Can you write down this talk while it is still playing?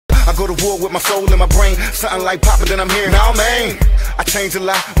I go to war with my soul and my brain. Something like poppin', then I'm here. Now I'm aim. I change a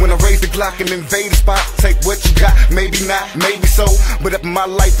lot when I raise the Glock and invade the spot. Take what you got, maybe not, maybe so. But up in my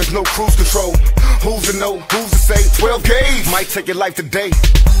life, there's no cruise control. Who's to know, who's to say? 12 gauge might take your life today.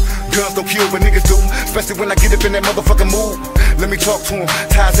 Guns don't kill, but niggas do. Especially when I get up in that motherfucking mood. Let me talk to him,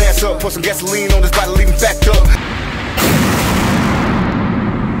 tie his ass up, put some gasoline on his body, leave him backed up.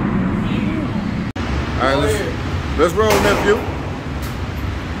 Alright, let's roll, nephew.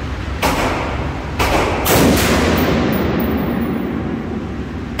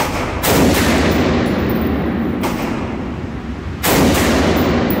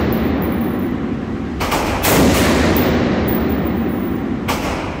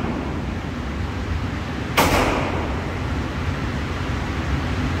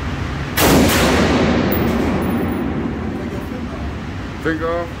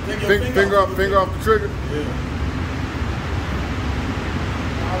 Finger off the trigger. Yeah.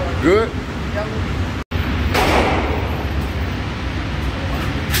 Good.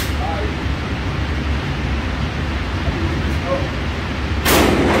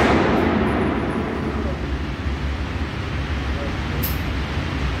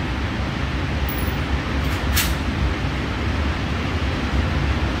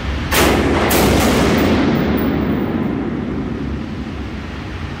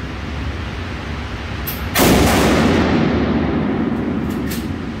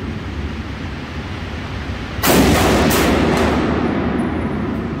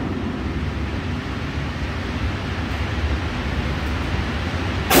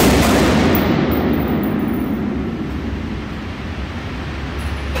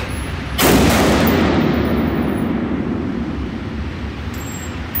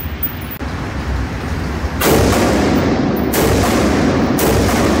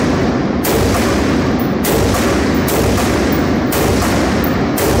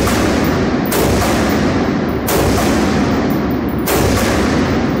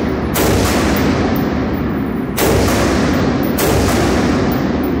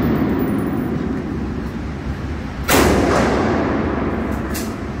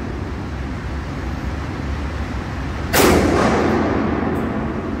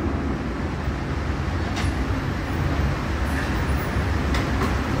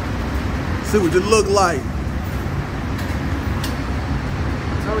 See what you look like.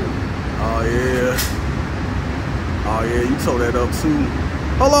 Oh yeah. Oh yeah, you tore that up too.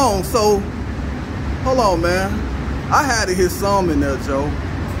 Hold on, man. I had to hit some in there, Joe.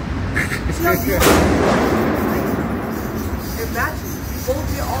 It matches. You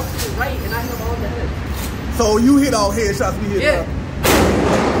both hit all to the right and I hit all on the head. So you hit all headshots, we hit Yeah. up.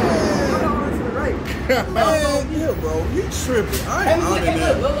 Man, yeah, bro. You tripping. I ain't on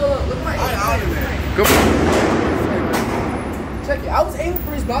that. Look, right. I ain't on that. Come on. Check it. I was aiming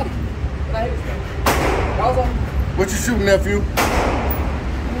for his body. And I hit his body. I was on. What you shooting, nephew?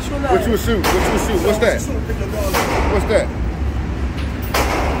 What you shoot? What's that? What's that?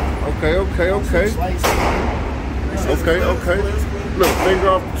 Okay. Okay. Look, finger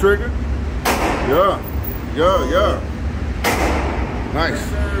off the trigger. Yeah. Nice.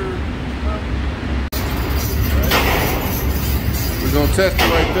 We're gonna test it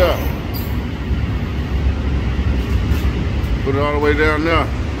right there. Put it all the way down there.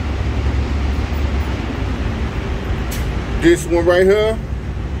 This one right here,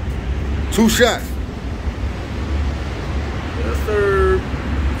 2 shots. Yes, sir.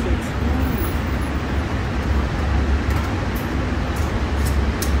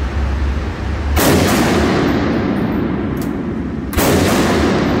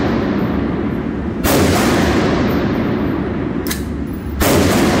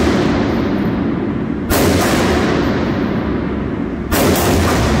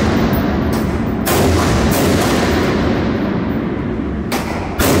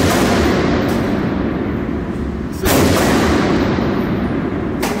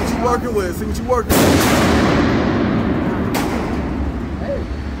 See what you working with. Hey.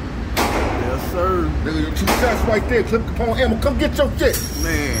 Yes, sir. Nigga, 2 shots right there. Clip Capone ammo. Come get your shit.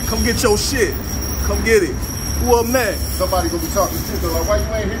 Man, come get your shit. Come get it. Who up next? Somebody gonna be talking shit though. Like, why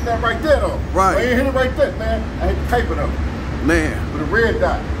you ain't hitting that right there though? Right. Why you ain't hit it right there, man? I hit the paper though. Man. With a red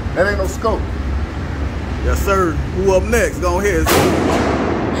dot. That ain't no scope. Yes, sir. Who up next? Go ahead.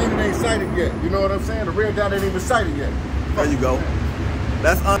 And it ain't sighted yet. You know what I'm saying? The red dot ain't even sighted yet. There you go.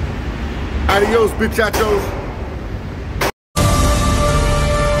 That's Adios, bitchachos.